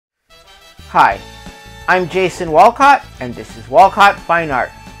Hi, I'm Jason Walcott, and this is Walcott Fine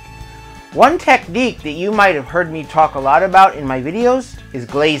Art. One technique that you might have heard me talk a lot about in my videos is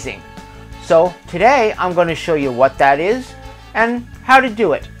glazing. So today I'm going to show you what that is and how to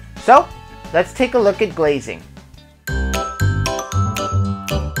do it. So let's take a look at glazing.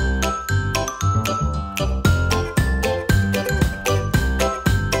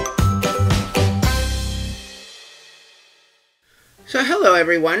 So hello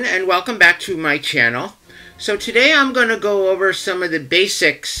everyone, and welcome back to my channel. So today I'm going to go over some of the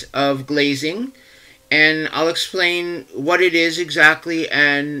basics of glazing, and I'll explain what it is exactly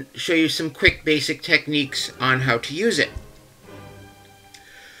and show you some quick basic techniques on how to use it.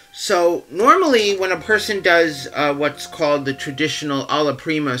 So normally when a person does what's called the traditional alla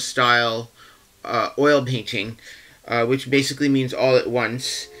prima style oil painting, which basically means all at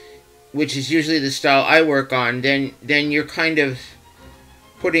once, which is usually the style I work on, then you're kind of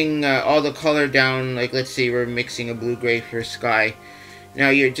putting all the color down. Like, let's say we're mixing a blue-gray for a sky. Now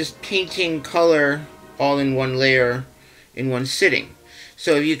you're just painting color all in one layer in one sitting.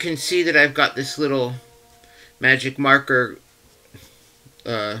 So you can see that I've got this little magic marker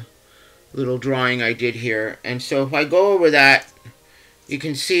little drawing I did here. And so if I go over that, you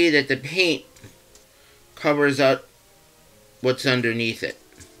can see that the paint covers up what's underneath it.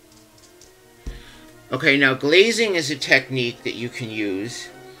 Okay, now glazing is a technique that you can use,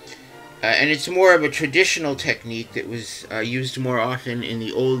 and it's more of a traditional technique that was used more often in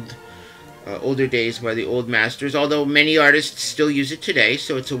the older days by the old masters, although many artists still use it today,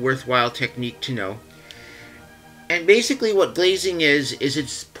 so it's a worthwhile technique to know. And basically what glazing is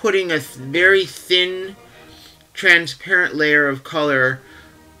it's putting a very thin, transparent layer of color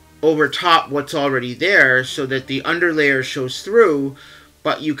over top what's already there so that the underlayer shows through,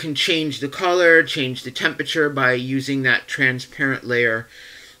 but you can change the color, change the temperature by using that transparent layer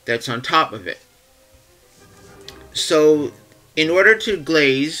that's on top of it. So in order to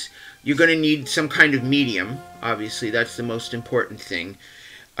glaze, you're going to need some kind of medium. Obviously, that's the most important thing.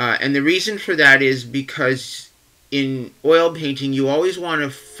 And the reason for that is because in oil painting, you always want to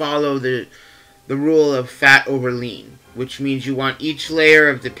follow the rule of fat over lean, which means you want each layer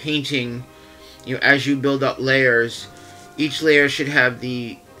of the painting, as you build up layers, each layer should have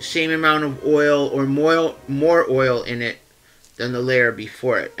the same amount of oil or more oil in it than the layer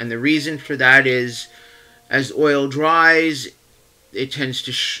before it. And the reason for that is as oil dries, it tends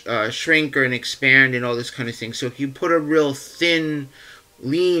to shrink and expand and all this kind of thing. So if you put a real thin,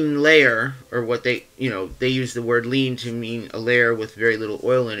 lean layer, or what they use the word lean to mean a layer with very little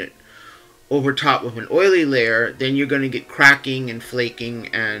oil in it, over top of an oily layer, then you're going to get cracking and flaking,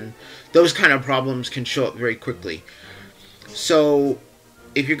 and those kind of problems can show up very quickly. So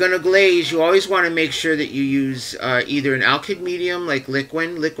if you're going to glaze, you always want to make sure that you use either an alkyd medium like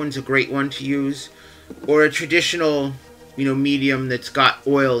Liquin. Liquin's a great one to use, or a traditional medium that's got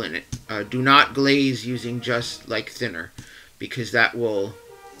oil in it. Do not glaze using just like thinner, because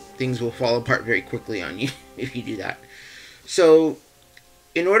things will fall apart very quickly on you if you do that. So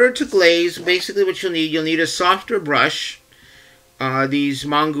in order to glaze, basically what you'll need a softer brush. These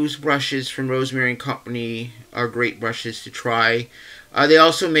Mongoose brushes from Rosemary & Company are great brushes to try. They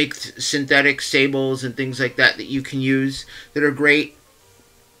also make synthetic sables and things like that you can use that are great.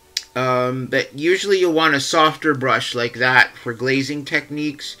 But usually you'll want a softer brush like that for glazing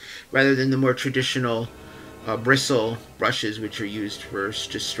techniques rather than the more traditional bristle brushes which are used for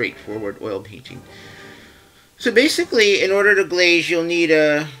just straightforward oil painting. So basically, in order to glaze, you'll need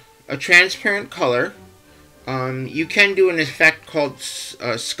a transparent color. You can do an effect called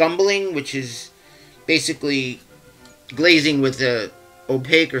scumbling, which is basically glazing with a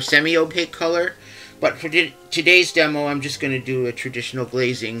opaque or semi-opaque color. But for today's demo, I'm just going to do a traditional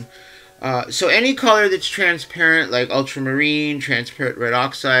glazing. So any color that's transparent, like ultramarine, transparent red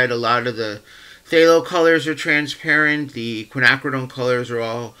oxide, a lot of the phthalo colors are transparent, the quinacridone colors are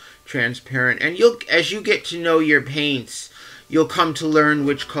all transparent. And as you get to know your paints, you'll come to learn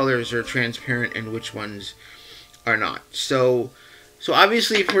which colors are transparent and which ones are not. So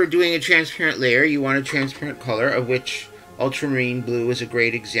obviously if we're doing a transparent layer, you want a transparent color, of which ultramarine blue is a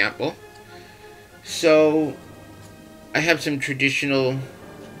great example. So I have some traditional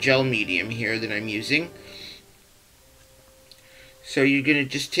gel medium here that I'm using. So you're going to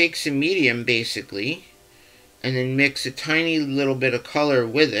just take some medium basically, and then mix a tiny little bit of color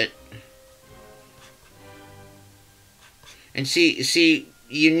with it. And see,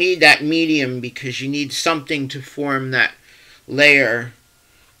 you need that medium because you need something to form that layer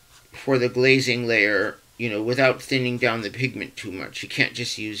for the glazing layer, without thinning down the pigment too much. You can't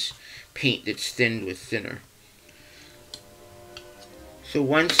just use paint that's thinned with thinner. So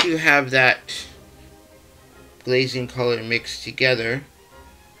once you have that glazing color mixed together,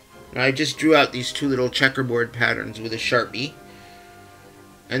 now I just drew out these two little checkerboard patterns with a Sharpie,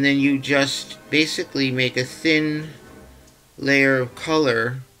 and then you just basically make a thin layer of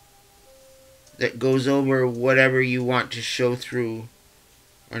color that goes over whatever you want to show through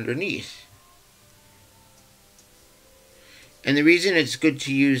underneath. And the reason it's good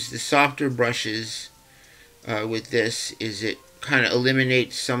to use the softer brushes with this is it kind of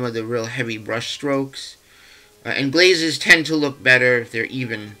eliminates some of the real heavy brush strokes. And glazes tend to look better if they're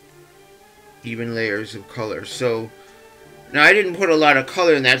even layers of color. So now I didn't put a lot of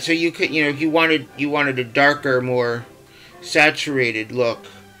color in that, so you could, if you wanted a darker, more saturated look,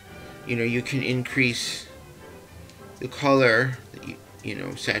 you can increase the color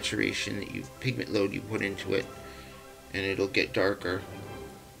that saturation that pigment load you put into it, and it'll get darker.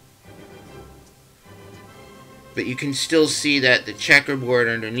 But you can still see that the checkerboard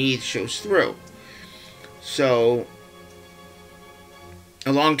underneath shows through. So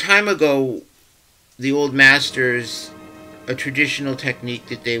a long time ago, the old masters, a traditional technique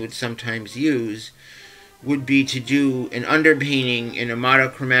that they would sometimes use would be to do an underpainting in a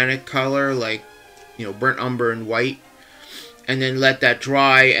monochromatic color, like burnt umber and white, and then let that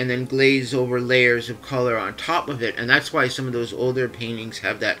dry and then glaze over layers of color on top of it. And that's why some of those older paintings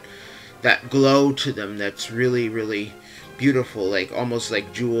have that glow to them that's really, really beautiful, like almost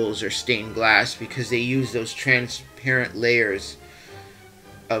like jewels or stained glass, because they use those transparent layers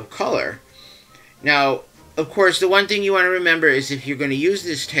of color. Now, of course, the one thing you want to remember is if you're going to use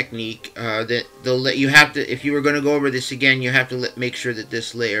this technique, you have to, if you were going to go over this again, you have to make sure that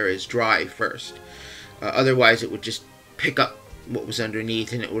this layer is dry first. Otherwise, it would just pick up what was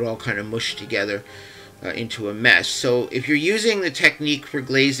underneath, and it would all kind of mush together into a mess. So if you're using the technique for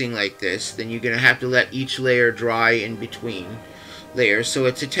glazing like this, then you're going to have to let each layer dry in between layers. So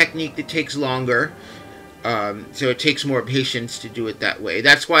it's a technique that takes longer. So it takes more patience to do it that way.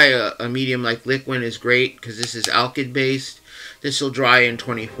 That's why a medium like Liquin is great, because this is alkyd based. This will dry in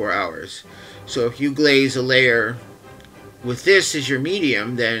 24 hours. So if you glaze a layer with this as your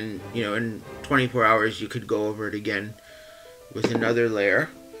medium, then in 24 hours you could go over it again with another layer.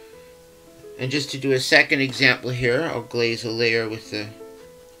 And just to do a second example here, I'll glaze a layer with the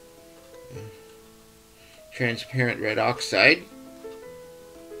transparent red oxide.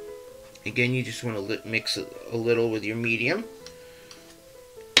 Again, you just want to mix it a little with your medium.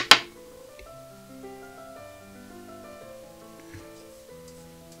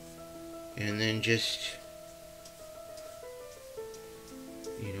 And then just,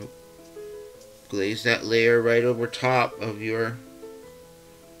 glaze that layer right over top of your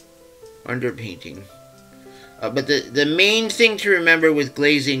underpainting. But the main thing to remember with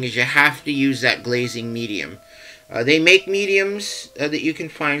glazing is you have to use that glazing medium. They make mediums that you can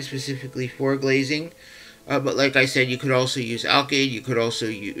find specifically for glazing. But like I said, you could also use alkyd. You could also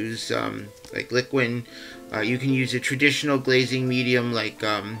use like Liquin. You can use a traditional glazing medium like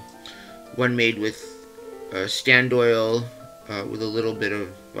one made with stand oil with a little bit of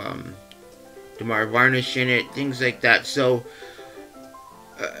Damar varnish in it, things like that. So,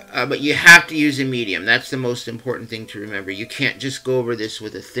 but you have to use a medium. That's the most important thing to remember. You can't just go over this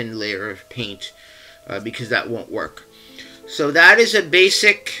with a thin layer of paint because that won't work. So that is a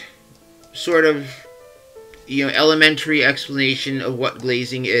basic sort of elementary explanation of what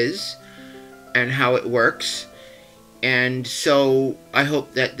glazing is and how it works. And so I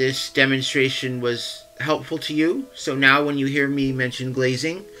hope that this demonstration was helpful to you. So now when you hear me mention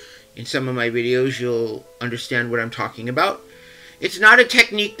glazing in some of my videos, you'll understand what I'm talking about. It's not a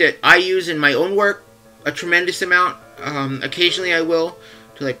technique that I use in my own work a tremendous amount. Occasionally I will,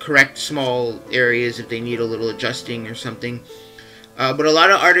 to like correct small areas if they need a little adjusting or something. But a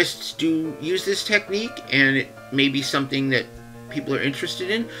lot of artists do use this technique, and it may be something that people are interested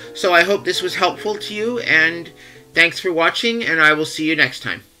in. So I hope this was helpful to you, and thanks for watching, and I will see you next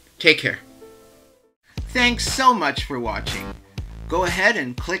time. Take care. Thanks so much for watching. Go ahead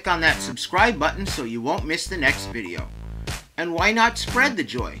and click on that subscribe button so you won't miss the next video. And why not spread the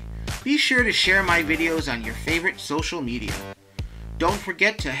joy? Be sure to share my videos on your favorite social media. Don't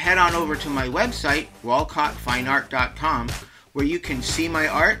forget to head on over to my website, walcottfineart.com, where you can see my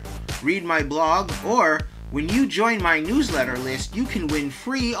art, read my blog, or when you join my newsletter list, you can win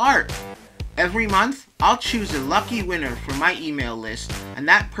free art. Every month, I'll choose a lucky winner for my email list, and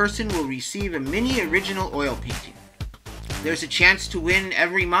that person will receive a mini original oil painting. There's a chance to win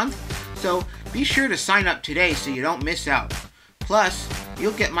every month, so be sure to sign up today so you don't miss out. Plus,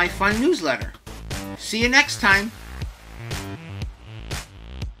 you'll get my fun newsletter. See you next time!